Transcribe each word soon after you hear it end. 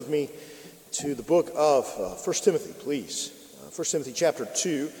me to the book of 1 Timothy, please. 1 Timothy chapter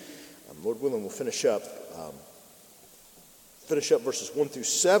 2. Lord willing, we'll finish up verses 1 through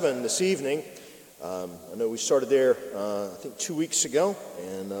 7 this evening. I know we started there, I think 2 weeks ago,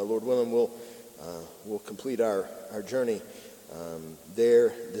 and Lord willing, we'll complete our journey there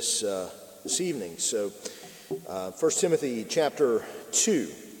this evening. So, 1 Timothy chapter 2.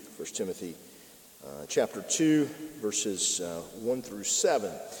 1 Timothy chapter 2, verses 1 through 7.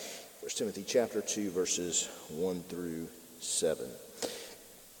 1 Timothy chapter 2, verses 1 through 7.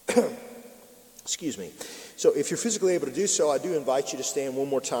 Excuse me. So if you're physically able to do so, I do invite you to stand one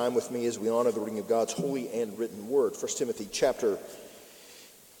more time with me as we honor the reading of God's holy and written word. 1 Timothy chapter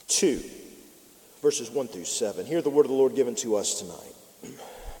 2, verses 1 through 7. Hear the word of the Lord given to us tonight.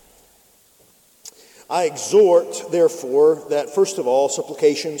 I exhort, therefore, that first of all,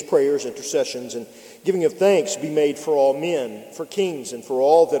 supplications, prayers, intercessions, and giving of thanks be made for all men, for kings, and for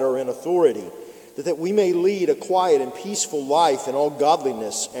all that are in authority, that we may lead a quiet and peaceful life in all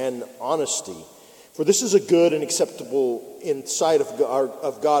godliness and honesty. For this is a good and acceptable in sight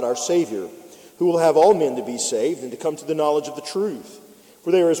of God our Savior, who will have all men to be saved and to come to the knowledge of the truth.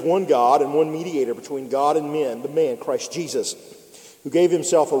 For there is one God and one mediator between God and men, the man Christ Jesus, who gave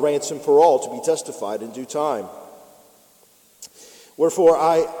himself a ransom for all to be testified in due time. Wherefore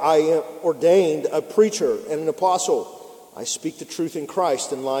I am ordained a preacher and an apostle. I speak the truth in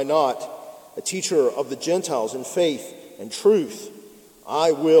Christ and lie not, a teacher of the Gentiles in faith and truth.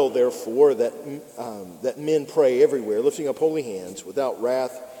 I will, therefore, that men pray everywhere, lifting up holy hands without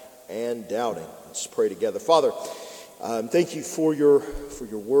wrath and doubting. Let's pray together. Father, thank you for your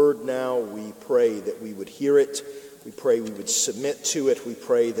word now. We pray that we would hear it. We pray we would submit to it. We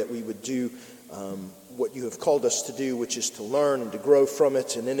pray that we would do what you have called us to do, which is to learn and to grow from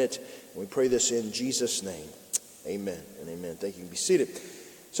it and in it. And we pray this in Jesus' name. Amen and amen. Thank you. Be seated.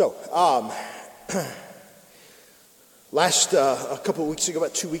 So, a couple of weeks ago,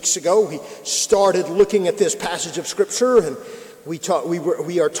 about 2 weeks ago, we started looking at this passage of Scripture, and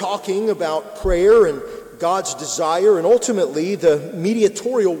we are talking about prayer and God's desire, and ultimately the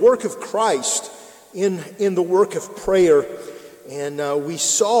mediatorial work of Christ in the work of prayer. And we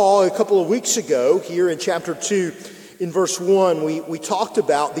saw a couple of weeks ago here in chapter 2, in verse 1, we talked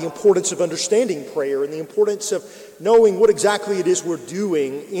about the importance of understanding prayer and the importance of knowing what exactly it is we're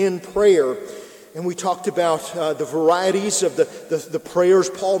doing in prayer. And we talked about the varieties of the prayers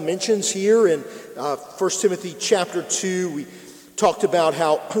Paul mentions here in 1 Timothy chapter 2. We talked about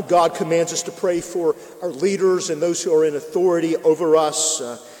how God commands us to pray for our leaders and those who are in authority over us,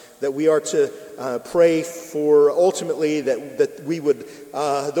 that we are to pray for ultimately that we would,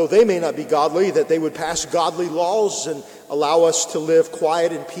 though they may not be godly, that they would pass godly laws and allow us to live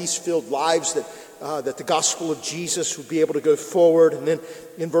quiet and peace-filled lives, that the gospel of Jesus would be able to go forward. And then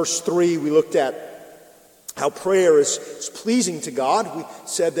in verse 3, we looked at how prayer is pleasing to God. We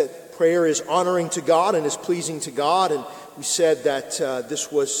said that prayer is honoring to God and is pleasing to God. And we said that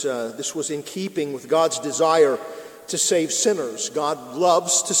this was in keeping with God's desire to save sinners. God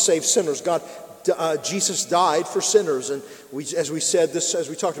loves to save sinners. Jesus died for sinners, and as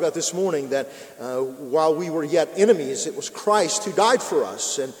we talked about this morning, that while we were yet enemies, it was Christ who died for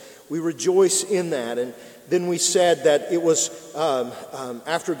us, and we rejoice in that. And then we said that it was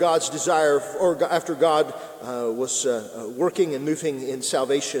after God's desire, or after God was working and moving in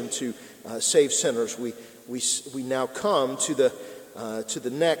salvation to save sinners, we now come to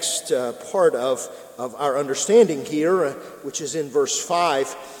the next part of our understanding here, which is in verse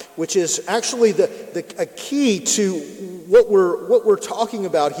 5, which is actually a key to what we're talking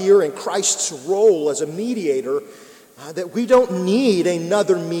about here in Christ's role as a mediator, that we don't need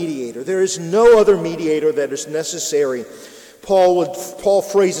another mediator. There is no other mediator that is necessary. Paul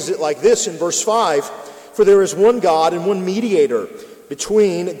phrases it like this in verse 5, for there is one God and one mediator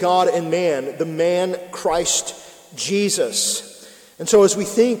between God and man, the man Christ Jesus. And so as we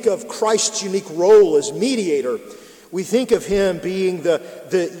think of Christ's unique role as mediator, we think of him being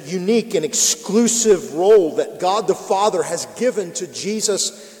the unique and exclusive role that God the Father has given to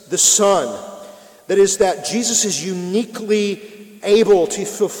Jesus the Son. That is, that Jesus is uniquely able to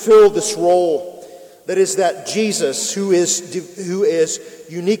fulfill this role. That is, that Jesus, who is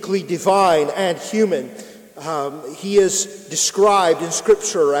uniquely divine and human, he is described in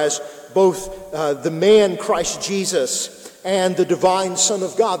Scripture as both the man Christ Jesus and the divine Son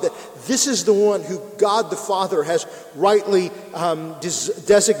of God, that this is the one who God the Father has rightly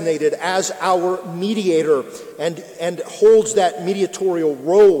designated as our mediator and holds that mediatorial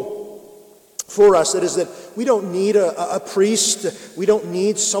role for us. That is, that we don't need a priest. We don't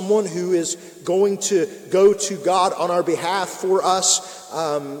need someone who is going to go to God on our behalf for us.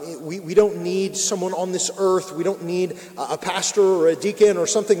 We don't need someone on this earth. We don't need a pastor or a deacon or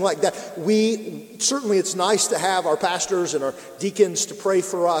something like that. Certainly it's nice to have our pastors and our deacons to pray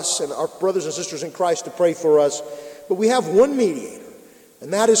for us and our brothers and sisters in Christ to pray for us. But we have one mediator,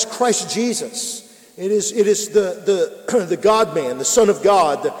 and that is Christ Jesus. It is the God-man, the Son of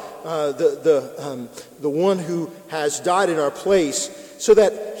God, the one who has died in our place, so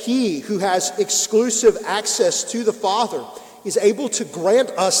that he who has exclusive access to the Father is able to grant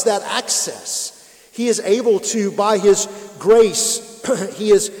us that access. He is able to, by his grace,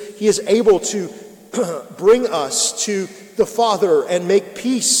 he is able to bring us to the Father and make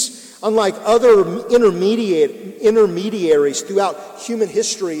peace. Unlike other intermediaries throughout human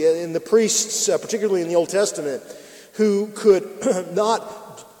history, and the priests, particularly in the Old Testament, who could not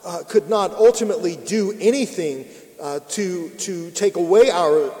ultimately do anything to take away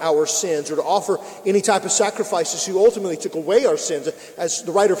our sins or to offer any type of sacrifices, who ultimately took away our sins, as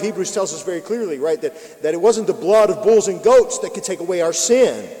the writer of Hebrews tells us very clearly, right, that it wasn't the blood of bulls and goats that could take away our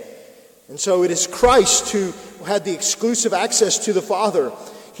sin. And so it is Christ who had the exclusive access to the Father.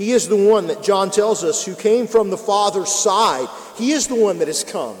 He is the one that John tells us who came from the Father's side. He is the one that has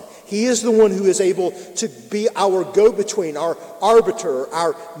come. He is the one who is able to be our go-between, our arbiter,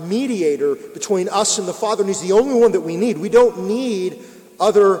 our mediator between us and the Father. And he's the only one that we need. We don't need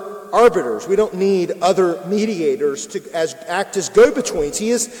other arbiters. We don't need other mediators to act as go-betweens.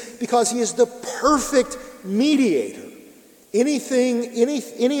 Because he is the perfect mediator.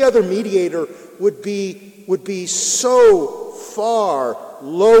 Any other mediator would be so far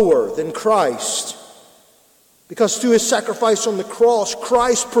lower than Christ. Because through his sacrifice on the cross,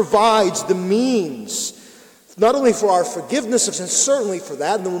 Christ provides the means, not only for our forgiveness of sins, certainly for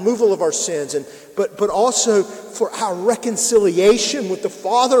that, and the removal of our sins, but also for our reconciliation with the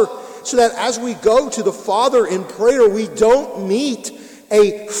Father, so that as we go to the Father in prayer, we don't meet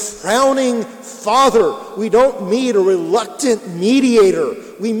a frowning Father. We don't meet a reluctant mediator.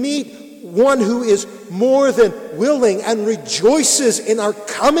 We meet one who is more than willing and rejoices in our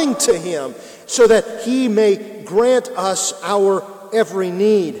coming to him, so that he may grant us our every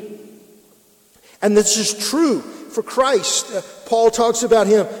need. And this is true for Christ. Paul talks about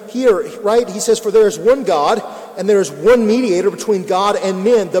him here, right? He says, "For there is one God, and there is one mediator between God and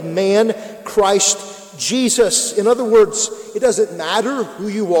men, the man Christ Jesus." In other words, it doesn't matter who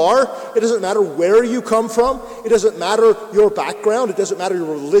you are. It doesn't matter where you come from. It doesn't matter your background. It doesn't matter your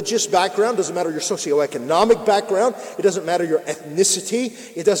religious background. It doesn't matter your socioeconomic background. It doesn't matter your ethnicity.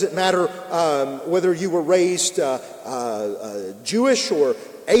 It doesn't matter whether you were raised Jewish or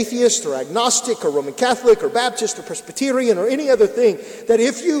atheist or agnostic or Roman Catholic or Baptist or Presbyterian or any other thing. That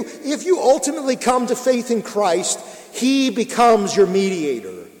if you ultimately come to faith in Christ, he becomes your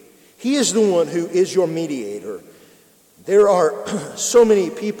mediator. He is the one who is your mediator. There are so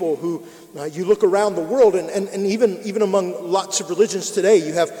many people who, you look around the world, and even among lots of religions today,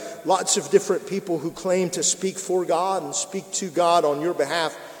 you have lots of different people who claim to speak for God and speak to God on your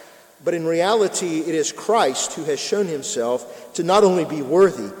behalf. But in reality, it is Christ who has shown himself to not only be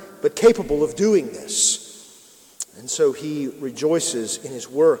worthy, but capable of doing this. And so he rejoices in his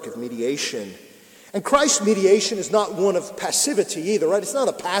work of mediation. And Christ's mediation is not one of passivity either, right? It's not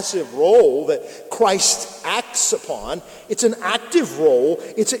a passive role that Christ acts upon. It's an active role.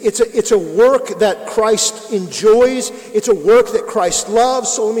 It's a work that Christ enjoys. It's a work that Christ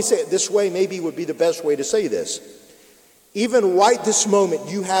loves. So let me say it this way, maybe would be the best way to say this. Even right this moment,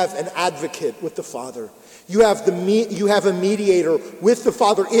 you have an advocate with the Father. You have a mediator with the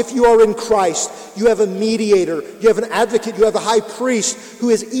Father. If you are in Christ, you have a mediator, you have an advocate, you have a high priest who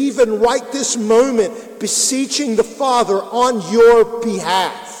is even right this moment beseeching the Father on your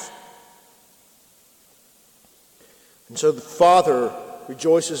behalf. And so the Father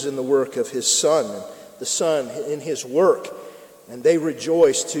rejoices in the work of his Son, and the Son in his work, and they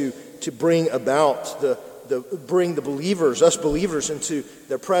rejoice to bring about bring the believers, us believers, into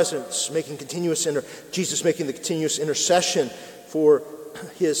their presence, Jesus making the continuous intercession for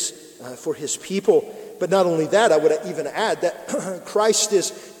his people. But not only that, I would even add that Christ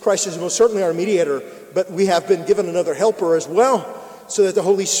is most certainly our mediator, but we have been given another helper as well, so that the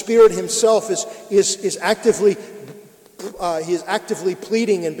Holy Spirit himself is actively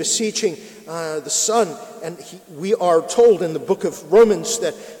pleading and beseeching the Son. And we are told in the book of Romans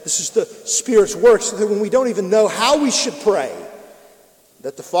that this is the Spirit's work, so that when we don't even know how we should pray,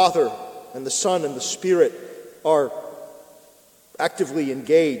 that the Father and the Son and the Spirit are actively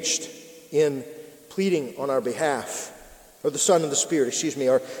engaged in pleading on our behalf. or the Son and the Spirit,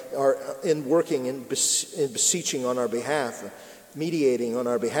 are in working in beseeching on our behalf, mediating on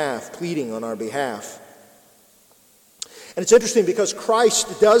our behalf, pleading on our behalf. And it's interesting because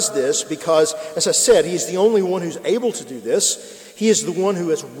Christ does this because, as I said, He is the only one who's able to do this. He is the one who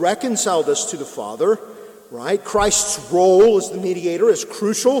has reconciled us to the Father, right? Christ's role as the mediator is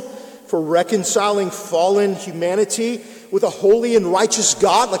crucial for reconciling fallen humanity with a holy and righteous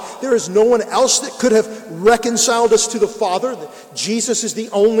God. Like, there is no one else that could have reconciled us to the Father. Jesus is the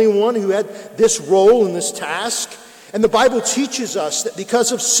only one who had this role and this task. And the Bible teaches us that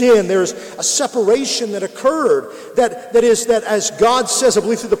because of sin, there's a separation that occurred. That is, as God says, I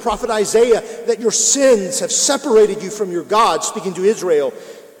believe through the prophet Isaiah, that your sins have separated you from your God, speaking to Israel.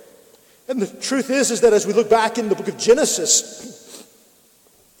 And the truth is that as we look back in the book of Genesis,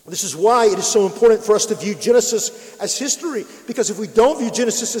 this is why it is so important for us to view Genesis as history. Because if we don't view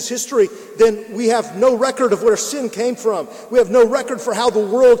Genesis as history, then we have no record of where sin came from. We have no record for how the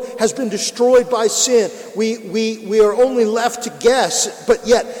world has been destroyed by sin. We are only left to guess. But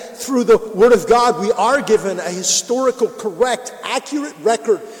yet, through the Word of God, we are given a historical, correct, accurate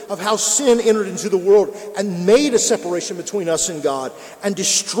record of how sin entered into the world and made a separation between us and God and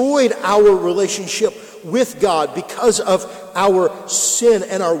destroyed our relationship with God because of our sin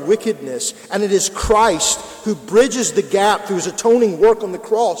and our wickedness. And it is Christ who bridges the gap through His atoning work on the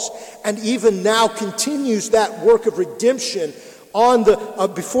cross and even now continues that work of redemption on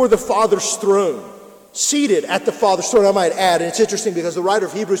before the Father's throne. Seated at the Father's throne, I might add. And it's interesting because the writer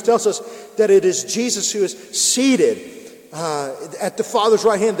of Hebrews tells us that it is Jesus who is seated at the Father's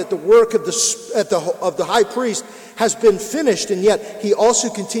right hand, that the work of the high priest has been finished, and yet He also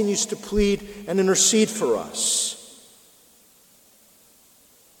continues to plead and intercede for us.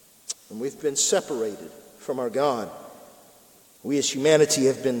 And we've been separated from our God. We as humanity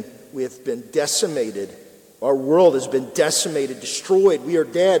have been decimated. Our world has been decimated, destroyed. We are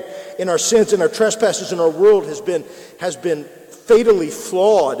dead in our sins and our trespasses, and our world has been fatally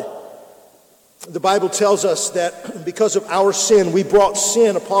flawed. The Bible tells us that because of our sin, we brought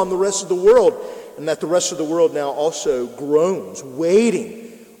sin upon the rest of the world, and that the rest of the world now also groans,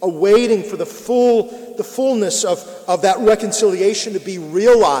 awaiting for the fullness of that reconciliation to be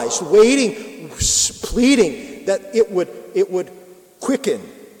realized, pleading that it would quicken,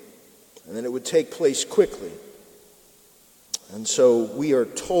 and then it would take place quickly. And so we are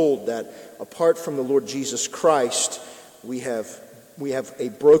told that apart from the Lord Jesus Christ, we have a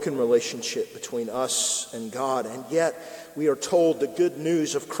broken relationship between us and God. And yet we are told the good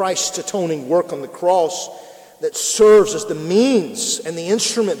news of Christ's atoning work on the cross that serves as the means and the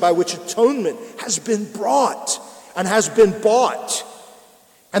instrument by which atonement has been brought and has been bought.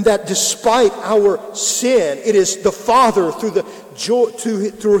 And that despite our sin, it is the Father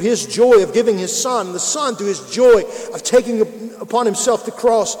through His joy of giving His Son, the Son through His joy of taking upon Himself the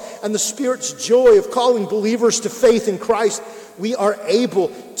cross, and the Spirit's joy of calling believers to faith in Christ, we are able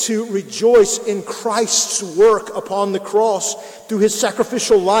to rejoice in Christ's work upon the cross through His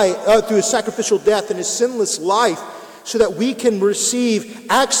sacrificial death and His sinless life, so that we can receive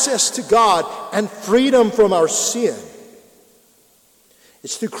access to God and freedom from our sin.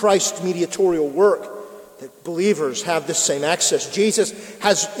 It's through Christ's mediatorial work that believers have this same access. Jesus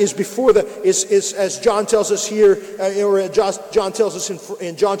is as John tells us here, or John tells us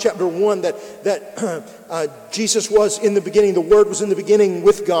in John chapter 1 that Jesus was in the beginning. The Word was in the beginning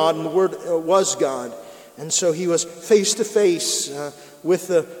with God, and the Word was God. And so He was face to face with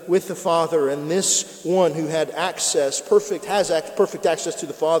the Father. And this one who had perfect access to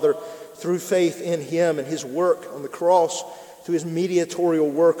the Father through faith in Him and His work on the cross, through His mediatorial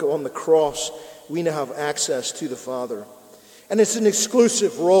work on the cross, we now have access to the Father. And it's an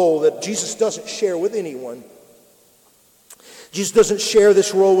exclusive role that Jesus doesn't share with anyone. Jesus doesn't share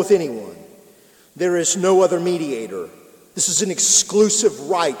this role with anyone. There is no other mediator. This is an exclusive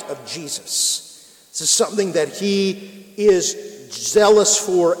right of Jesus. This is something that He is zealous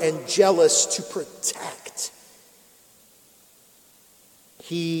for and jealous to protect.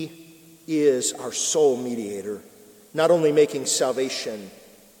 He is our sole mediator. Not only making salvation,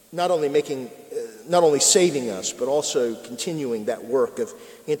 not only saving us, but also continuing that work of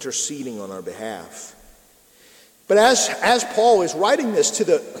interceding on our behalf. But as Paul is writing this to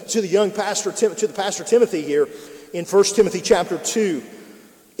the young pastor, to the pastor Timothy here in 1 Timothy chapter 2,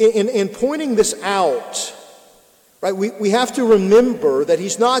 in pointing this out, right? We have to remember that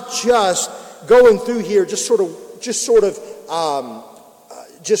he's not just going through here, just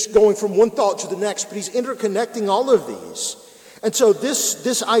going from one thought to the next, but he's interconnecting all of these. And so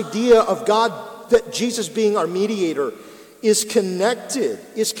this idea of God, that Jesus being our mediator, is connected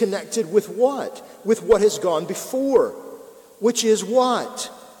with what? With what has gone before. which is what?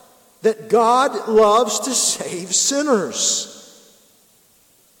 That God loves to save sinners.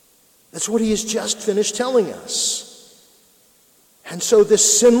 That's what he has just finished telling us. And so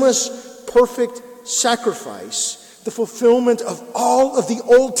this sinless, perfect sacrifice, the fulfillment of all of the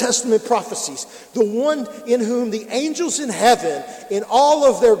Old Testament prophecies, the one in whom the angels in heaven, in all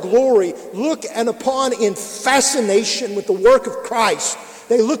of their glory, look and upon in fascination with the work of Christ.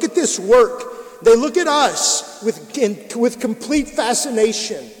 They look at this work. They look at us with complete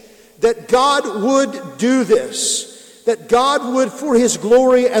fascination that God would do this, that God would, for his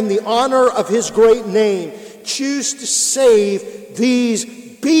glory and the honor of his great name, choose to save these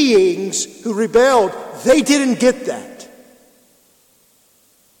beings who rebelled. They didn't get that.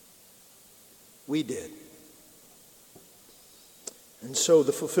 We did. And so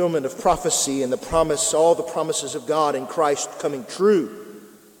the fulfillment of prophecy and the promise, all the promises of God in Christ coming true,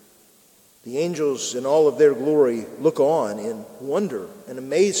 the angels in all of their glory look on in wonder and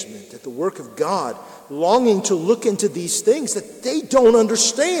amazement at the work of God, longing to look into these things that they don't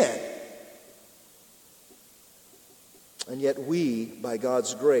understand. And yet we, by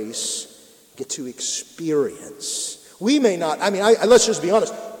God's grace, get to experience. We may not, let's just be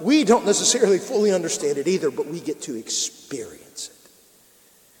honest, we don't necessarily fully understand it either, but we get to experience it.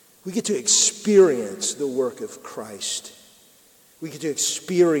 We get to experience the work of Christ. We get to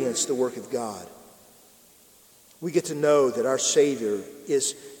experience the work of God. We get to know that our Savior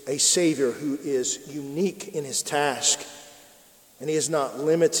is a Savior who is unique in his task, and he is not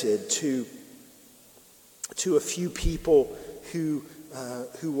limited to a few people who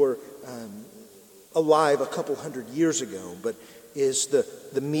were alive a couple hundred years ago, but is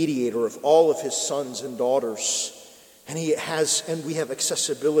the mediator of all of his sons and daughters. And we have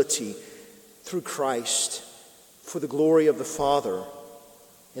accessibility through Christ for the glory of the Father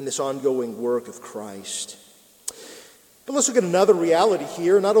in this ongoing work of Christ. But let's look at another reality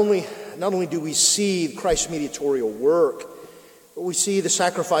here. Not only do we see Christ's mediatorial work, but we see the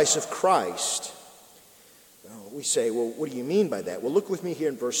sacrifice of Christ. We say, well, what do you mean by that? Well, look with me here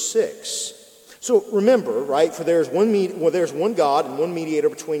in verse 6. So remember, right, for there's one God and one mediator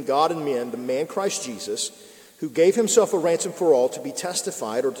between God and men, the man Christ Jesus, who gave himself a ransom for all to be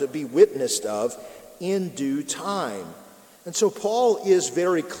testified or to be witnessed of in due time. And so Paul is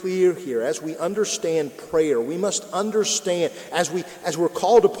very clear here. As we understand prayer, we must understand, as we're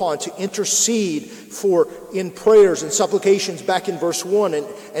called upon to intercede in prayers and supplications back in verse 1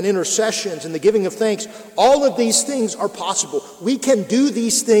 and intercessions and the giving of thanks, all of these things are possible. We can do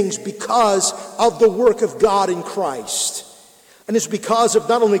these things because of the work of God in Christ. And it's because of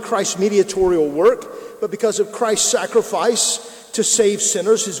not only Christ's mediatorial work, but because of Christ's sacrifice to save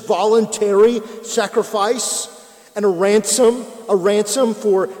sinners, his voluntary sacrifice, and a ransom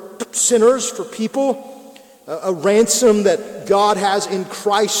for sinners, for people, a ransom that God has in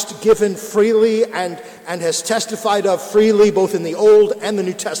Christ given freely and has testified of freely, both in the Old and the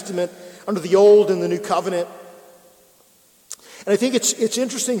New Testament, under the Old and the New Covenant. And I think it's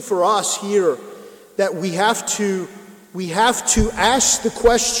interesting for us here that we have to ask the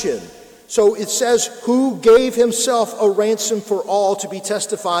question. So it says, who gave himself a ransom for all to be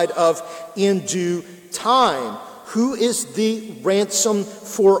testified of in due time? Who is the ransom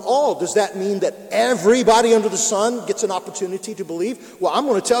for all? Does that mean that everybody under the sun gets an opportunity to believe? Well, I'm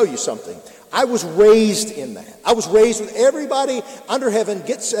going to tell you something. I was raised in that. I was raised with everybody under heaven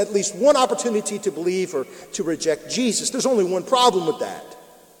gets at least one opportunity to believe or to reject Jesus. There's only one problem with that.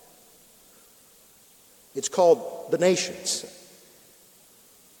 It's called the nations.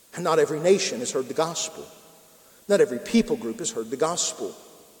 And not every nation has heard the gospel. Not every people group has heard the gospel.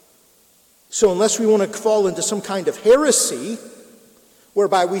 So unless we want to fall into some kind of heresy,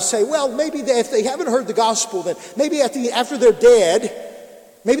 whereby we say, well, maybe if they haven't heard the gospel, then maybe after they're dead,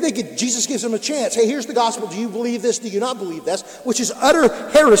 maybe Jesus gives them a chance. Hey, here's the gospel. Do you believe this? Do you not believe this? Which is utter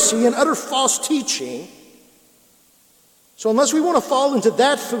heresy and utter false teaching. So unless we want to fall into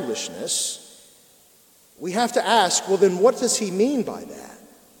that foolishness, we have to ask, well, then what does he mean by that?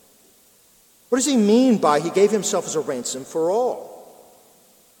 What does he mean by he gave himself as a ransom for all?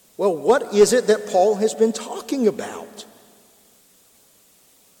 Well, what is it that Paul has been talking about?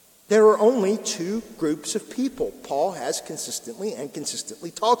 There are only two groups of people Paul has consistently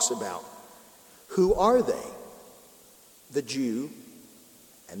talks about. Who are they? The Jew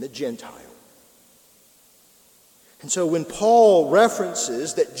and the Gentile. And so when Paul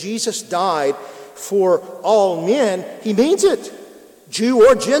references that Jesus died for all men, he means it, Jew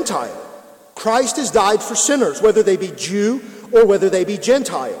or Gentile. Christ has died for sinners, whether they be Jew or whether they be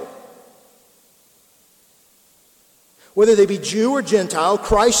Gentile. Whether they be Jew or Gentile,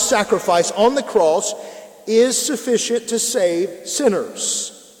 Christ's sacrifice on the cross is sufficient to save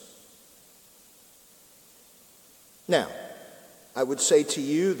sinners. Now, I would say to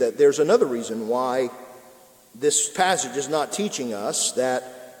you that there's another reason why this passage is not teaching us that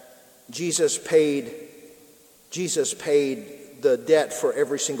Jesus paid the debt for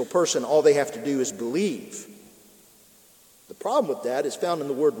every single person. All they have to do is believe. The problem with that is found in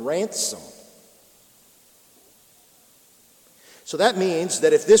the word ransom. So that means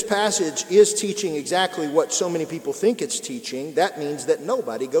that if this passage is teaching exactly what so many people think it's teaching, that means that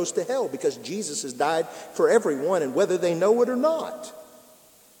nobody goes to hell because Jesus has died for everyone, and whether they know it or not.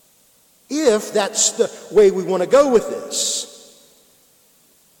 If that's the way we want to go with this.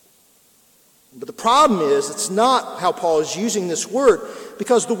 But the problem is, it's not how Paul is using this word,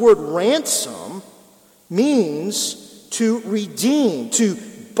 because the word ransom means to redeem, to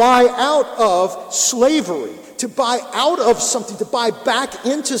buy out of slavery, to buy out of something, to buy back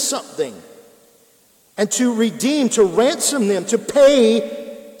into something, and to redeem, to ransom them, to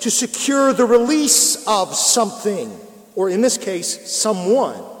pay, to secure the release of something, or in this case,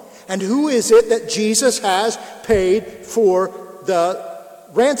 someone. And who is it that Jesus has paid for the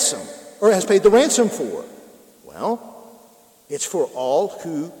ransom, or has paid the ransom for? Well, it's for all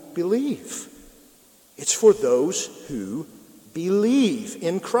who believe. It's for those who believe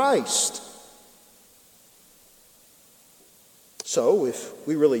in Christ. So, if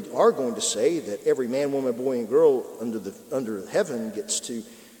we really are going to say that every man, woman, boy, and girl under heaven gets to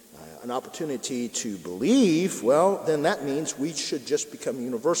an opportunity to believe, well, then that means we should just become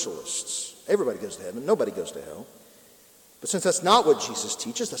universalists. Everybody goes to heaven, nobody goes to hell. But since that's not what Jesus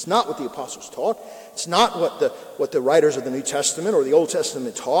teaches, that's not what the apostles taught, it's not what the writers of the New Testament or the Old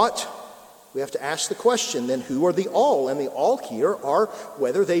Testament taught, we have to ask the question, then who are the all? And the all here are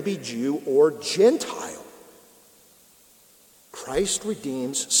whether they be Jew or Gentile. Christ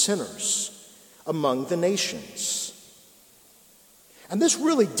redeems sinners among the nations. And this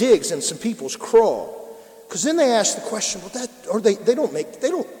really digs in some people's craw, because then they ask the question,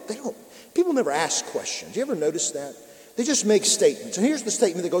 people never ask questions. You ever notice that? They just make statements. And here's the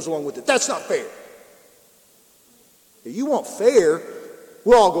statement that goes along with it. That's not fair. If you want fair,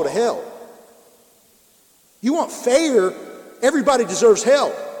 we'll all go to hell. You want fair, everybody deserves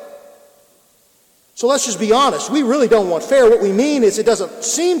hell. So let's just be honest. We really don't want fair. What we mean is it doesn't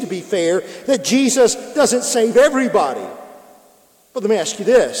seem to be fair that Jesus doesn't save everybody. But let me ask you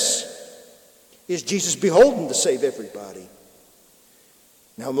this. Is Jesus beholden to save everybody?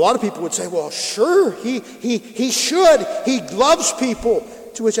 Now, a lot of people would say, well, sure, he should. He loves people.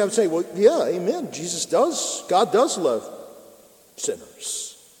 To which I would say, well, yeah, amen. Jesus does. God does love sinners.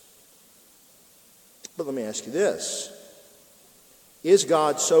 But let me ask you this. Is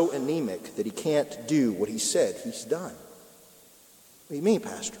God so anemic that he can't do what he said he's done? What do you mean,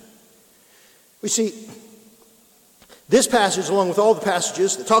 Pastor? We see, this passage, along with all the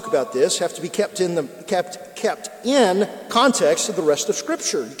passages that talk about this, have to be kept in context of the rest of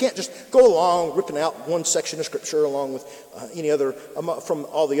Scripture. You can't just go along ripping out one section of Scripture along with any other from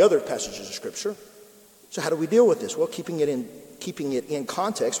all the other passages of Scripture. So how do we deal with this? Well, keeping it in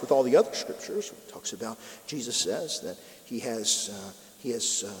context with all the other Scriptures. It talks about, Jesus says that he has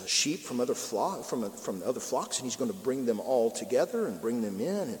sheep from other flocks, and he's going to bring them all together and bring them in.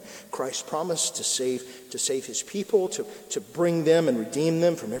 And Christ promised to save his people, to bring them and redeem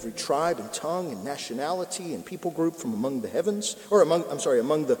them from every tribe and tongue and nationality and people group from among the heavens, or among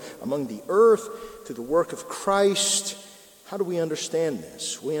the earth, through the work of Christ. How do we understand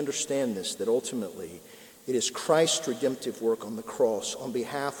this? We understand this, that ultimately it is Christ's redemptive work on the cross on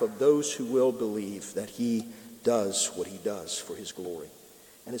behalf of those who will believe that he does what he does for his glory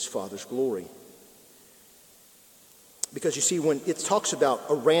and his Father's glory. Because you see, when it talks about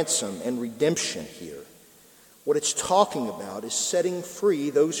a ransom and redemption here, what it's talking about is setting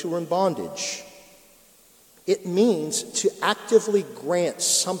free those who are in bondage. It means to actively grant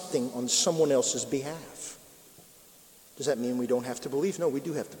something on someone else's behalf. Does that mean we don't have to believe? No, we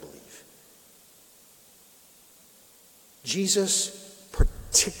do have to believe. Jesus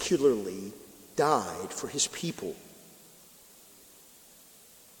particularly died for his people.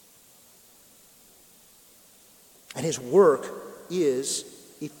 And his work is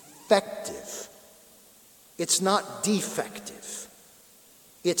effective. It's not defective.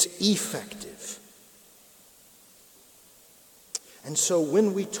 It's effective. And so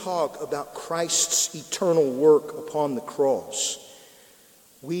when we talk about Christ's eternal work upon the cross,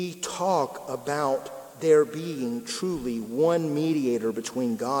 we talk about there being truly one mediator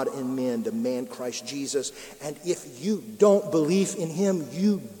between God and men, the man Christ Jesus. And if you don't believe in him,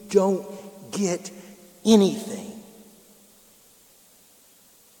 you don't get anything.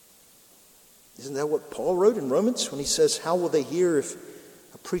 Isn't that what Paul wrote in Romans when he says, how will they hear if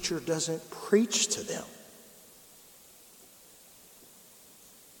a preacher doesn't preach to them?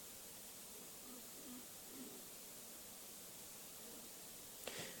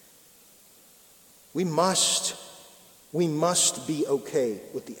 We must be okay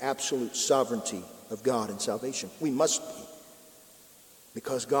with the absolute sovereignty of God in salvation. We must be,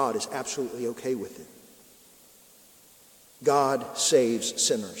 because God is absolutely okay with it. God saves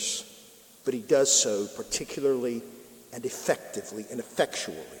sinners, but he does so particularly and effectively and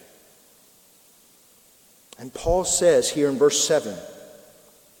effectually. And Paul says here in verse 7,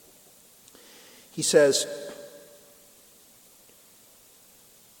 he says,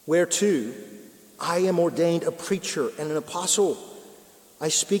 whereto I am ordained a preacher and an apostle. I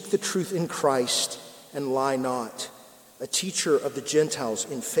speak the truth in Christ and lie not, a teacher of the Gentiles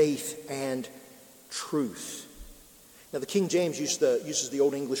in faith and truth. Now the King James uses the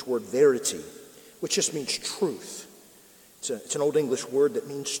Old English word verity, which just means truth. It's an Old English word that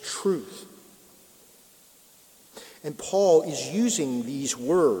means truth. And Paul is using these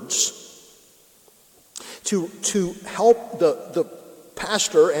words to help the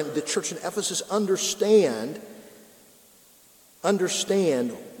pastor and the church in Ephesus understand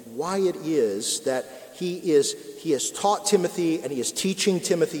why it is that he has taught Timothy and he is teaching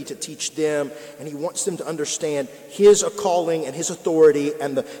Timothy to teach them, and he wants them to understand his calling and his authority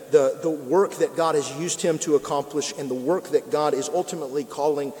and the work that God has used him to accomplish and the work that God is ultimately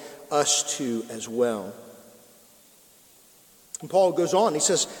calling us to as well. And Paul goes on, he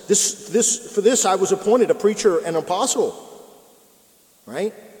says, for this I was appointed a preacher and apostle.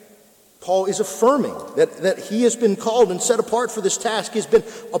 Right? Paul is affirming that he has been called and set apart for this task. He has been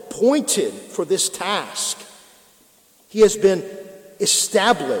appointed for this task. He has been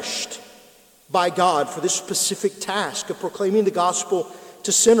established by God for this specific task of proclaiming the gospel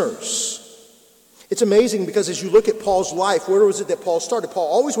to sinners. It's amazing because as you look at Paul's life, where was it that Paul started? Paul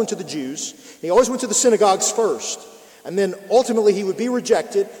always went to the Jews. He always went to the synagogues first. And then ultimately he would be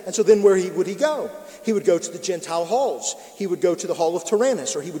rejected. And so then where would he go? He would go to the Gentile halls. He would go to the hall of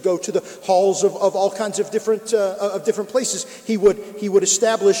Tyrannus, or he would go to the halls of all kinds of different places. He would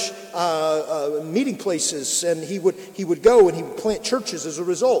establish meeting places, and he would go and he would plant churches as a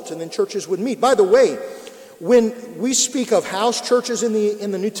result, and then churches would meet. By the way, when we speak of house churches in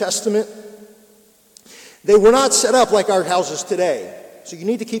the New Testament, they were not set up like our houses today. So you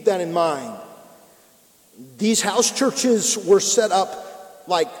need to keep that in mind. These house churches were set up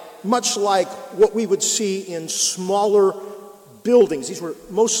much like what we would see in smaller buildings. These were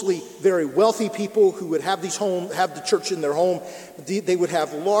mostly very wealthy people who would have the church in their home. They would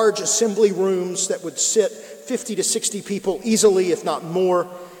have large assembly rooms that would sit 50 to 60 people easily, if not more,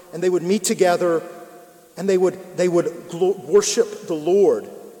 and they would meet together and they would worship the Lord.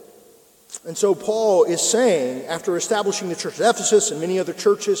 And so Paul is saying, after establishing the church at Ephesus and many other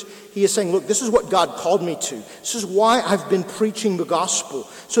churches, he is saying, look, this is what God called me to. This is why I've been preaching the gospel,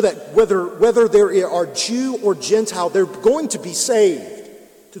 so that whether there are Jew or Gentile, they're going to be saved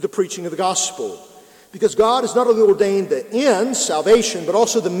through the preaching of the gospel. Because God has not only ordained the end, salvation, but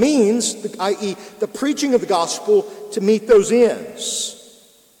also the means, i.e. the preaching of the gospel, to meet those ends.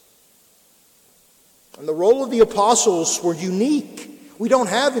 And the role of the apostles were unique. We don't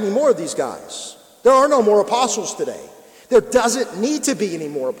have any more of these guys. There are no more apostles today. There doesn't need to be any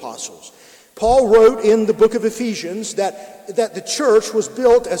more apostles. Paul wrote in the book of Ephesians that the church was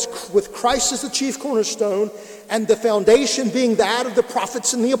built with Christ as the chief cornerstone, and the foundation being that of the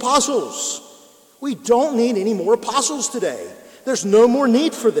prophets and the apostles. We don't need any more apostles today. There's no more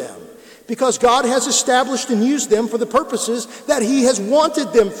need for them, because God has established and used them for the purposes that he has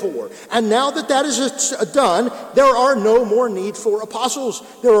wanted them for. And now that is done, there are no more need for apostles.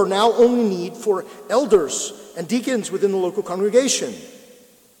 There are now only need for elders and deacons within the local congregation.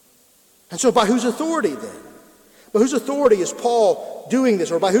 And so by whose authority then? By whose authority is Paul doing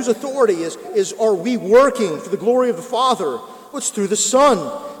this? Or by whose authority are we working for the glory of the Father? Well, it's through the Son.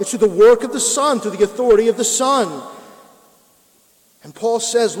 It's through the work of the Son, through the authority of the Son. And Paul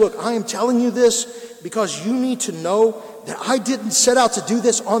says, look, I am telling you this because you need to know that I didn't set out to do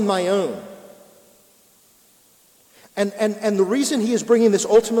this on my own. And the reason he is bringing this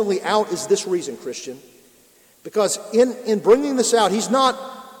ultimately out is this reason, Christian. Because in bringing this out, he's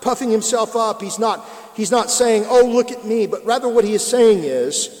not puffing himself up. He's not saying, oh, look at me. But rather what he is saying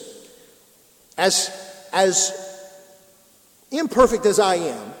is, as imperfect as I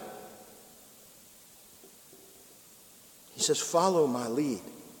am, he says, follow my lead.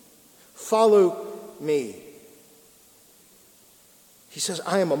 Follow me. He says,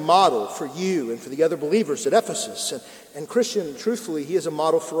 I am a model for you and for the other believers at Ephesus. And Christian, truthfully, he is a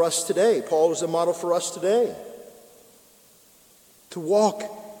model for us today. Paul is a model for us today. To walk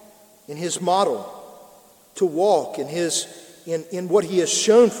in his model, to walk in what he has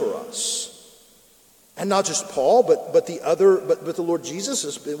shown for us. And not just Paul, but the Lord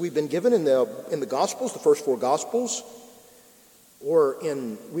Jesus, we've been given in the Gospels, the first 4 Gospels, or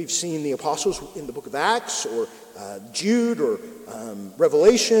we've seen the apostles in the book of Acts, or Jude, or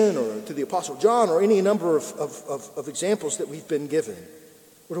Revelation, or through the Apostle John, or any number of examples that we've been given.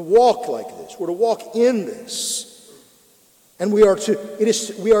 We're to walk like this. We're to walk in this. And we are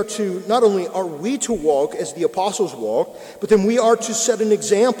to, not only are we to walk as the apostles walk, but then we are to set an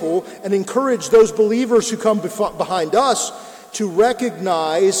example and encourage those believers who come behind us to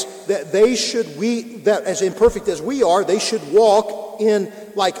recognize that that as imperfect as we are, they should walk in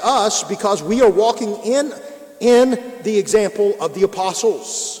like us, because we are walking in the example of the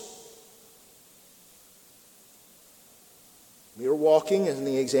apostles. We are walking in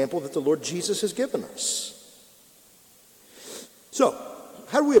the example that the Lord Jesus has given us. So,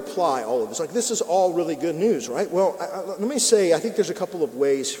 how do we apply all of this? This is all really good news, right? Well, let me say, I think there's a couple of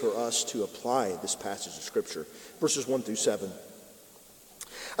ways for us to apply this passage of Scripture, verses 1 through 7.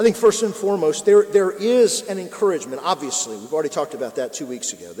 I think first and foremost, there is an encouragement. Obviously, we've already talked about that 2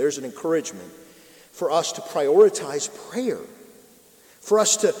 weeks ago. There's an encouragement for us to prioritize prayer, for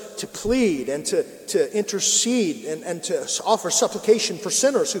us to plead and to intercede and to offer supplication for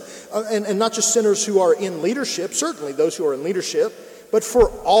sinners, and not just sinners who are in leadership, certainly those who are in leadership, but for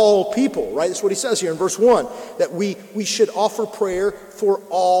all people, right? That's what he says here in verse 1, that we should offer prayer for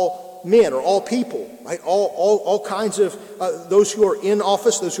all men, or all people, right? All kinds of those who are in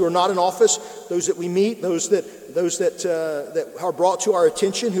office, those who are not in office, those that we meet, those that are brought to our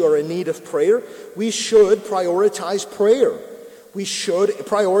attention who are in need of prayer. We should prioritize prayer. We should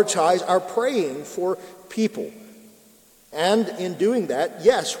prioritize our praying for people. And in doing that,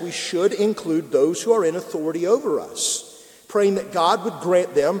 yes, we should include those who are in authority over us, praying that God would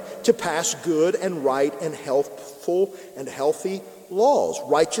grant them to pass good and right and healthful and healthy laws,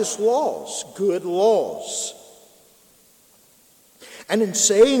 righteous laws, good laws. And in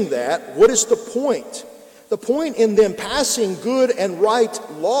saying that, what is the point? The point in them passing good and right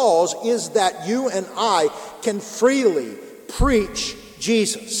laws is that you and I can freely preach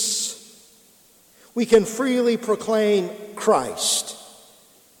Jesus. We can freely proclaim Christ.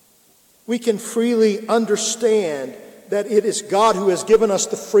 We can freely understand that it is God who has given us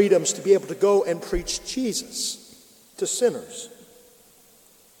the freedoms to be able to go and preach Jesus to sinners.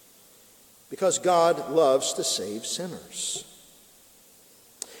 Because God loves to save sinners.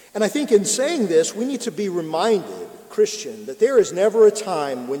 And I think in saying this, we need to be reminded, Christian, that there is never a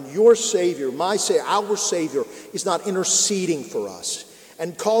time when your Savior, our Savior, is not interceding for us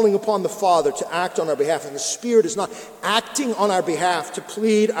and calling upon the Father to act on our behalf. And the Spirit is not acting on our behalf to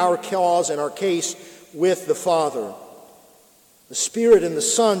plead our cause and our case with the Father. The Spirit and the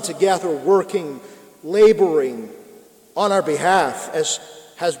Son together working, laboring on our behalf as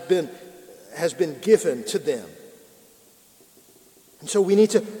has been given to them. And so we need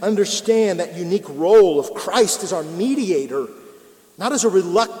to understand that unique role of Christ as our mediator, not as a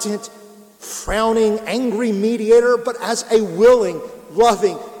reluctant, frowning, angry mediator, but as a willing,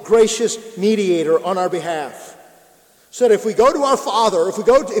 loving, gracious mediator on our behalf. So that if we go to our Father, if we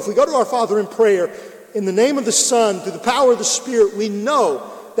go to our Father in prayer, in the name of the Son, through the power of the Spirit, we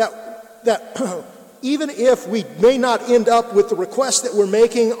know that even if we may not end up with the request that we're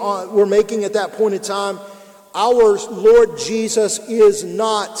making at that point in time, our Lord Jesus is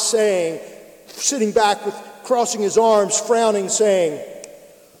not sitting back crossing his arms, frowning, saying,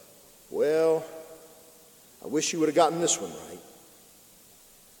 well, I wish you would have gotten this one right.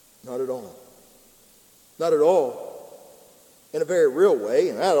 Not at all. Not at all. In a very real way,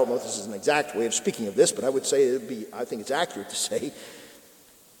 and I don't know if this is an exact way of speaking of this, but I would say I think it's accurate to say,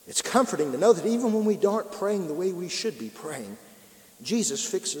 it's comforting to know that even when we aren't praying the way we should be praying, Jesus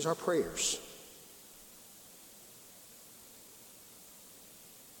fixes our prayers.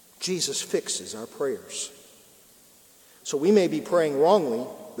 Jesus fixes our prayers. So we may be praying wrongly,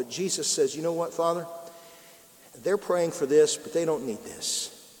 but Jesus says, you know what, Father? They're praying for this, but they don't need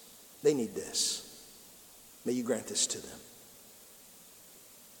this. They need this. May you grant this to them.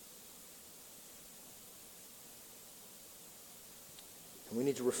 And we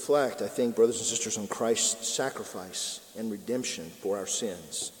need to reflect, I think, brothers and sisters, on Christ's sacrifice and redemption for our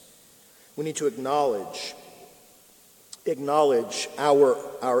sins. We need to acknowledge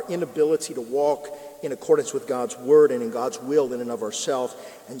our inability to walk in accordance with God's word and in God's will in and of ourselves,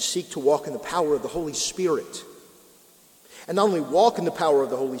 and seek to walk in the power of the Holy Spirit. And not only walk in the power of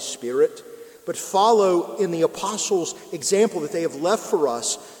the Holy Spirit, but follow in the apostles' example that they have left for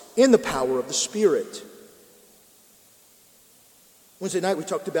us in the power of the Spirit. Wednesday night we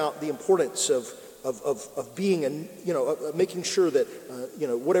talked about the importance of being, making sure that,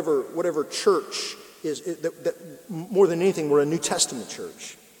 whatever church is, that more than anything, we're a New Testament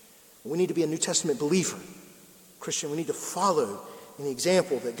church. We need to be a New Testament believer. Christian, we need to follow in the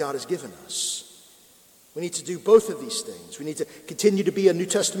example that God has given us. We need to do both of these things. We need to continue to be a New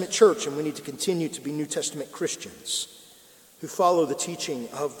Testament church, and we need to continue to be New Testament Christians who follow the teaching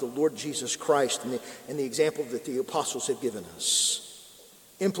of the Lord Jesus Christ and the example that the apostles have given us.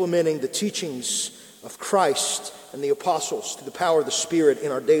 Implementing the teachings of Christ and the apostles through the power of the Spirit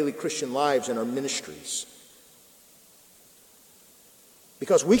in our daily Christian lives and our ministries.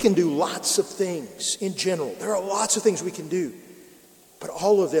 Because we can do lots of things in general. There are lots of things we can do, but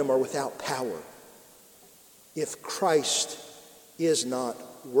all of them are without power if Christ is not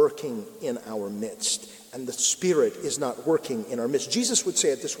working in our midst and the Spirit is not working in our midst. Jesus would say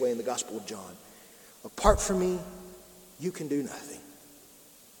it this way in the Gospel of John: apart from me, you can do nothing.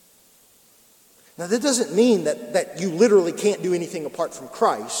 Now, that doesn't mean that you literally can't do anything apart from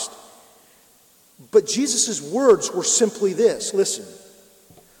Christ. But Jesus' words were simply this: listen,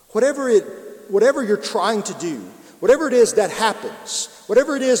 whatever you're trying to do, whatever it is that happens,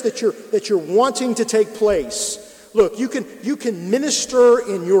 whatever it is that you're wanting to take place, look, you can minister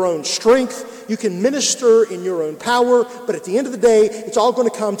in your own strength, you can minister in your own power, but at the end of the day, it's all going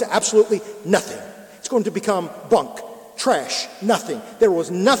to come to absolutely nothing. It's going to become bunk. Trash, nothing. There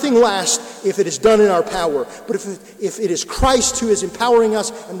was nothing last if it is done in our power. But if it is Christ who is empowering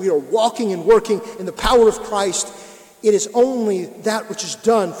us and we are walking and working in the power of Christ, it is only that which is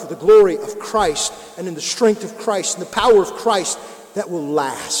done for the glory of Christ and in the strength of Christ and the power of Christ that will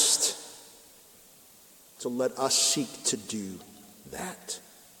last. So let us seek to do that.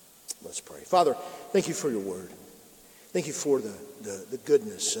 Let's pray. Father, thank you for your word. Thank you for the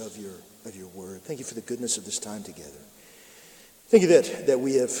goodness of your word. Thank you for the goodness of this time together. Thank you that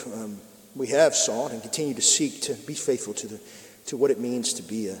we have sought and continue to seek to be faithful to what it means to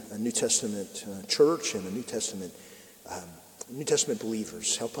be a New Testament church and a New Testament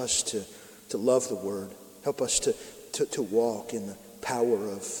believers. Help us to love the Word. Help us to walk in the power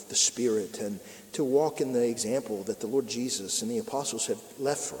of the Spirit and to walk in the example that the Lord Jesus and the apostles have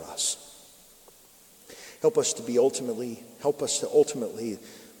left for us. Help us to ultimately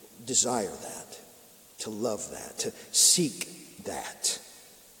desire that, to love that, to seek that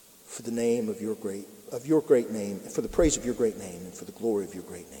for the name of your great name, for the praise of your great name and for the glory of your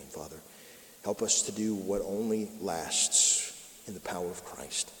great name, Father. Help us to do what only lasts in the power of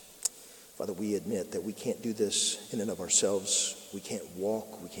Christ. Father, we admit that we can't do this in and of ourselves. We can't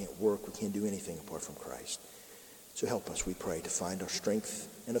walk, we can't work, we can't do anything apart from Christ. So help us, we pray, to find our strength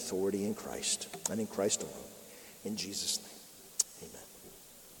and authority in Christ and in Christ alone. In Jesus' name.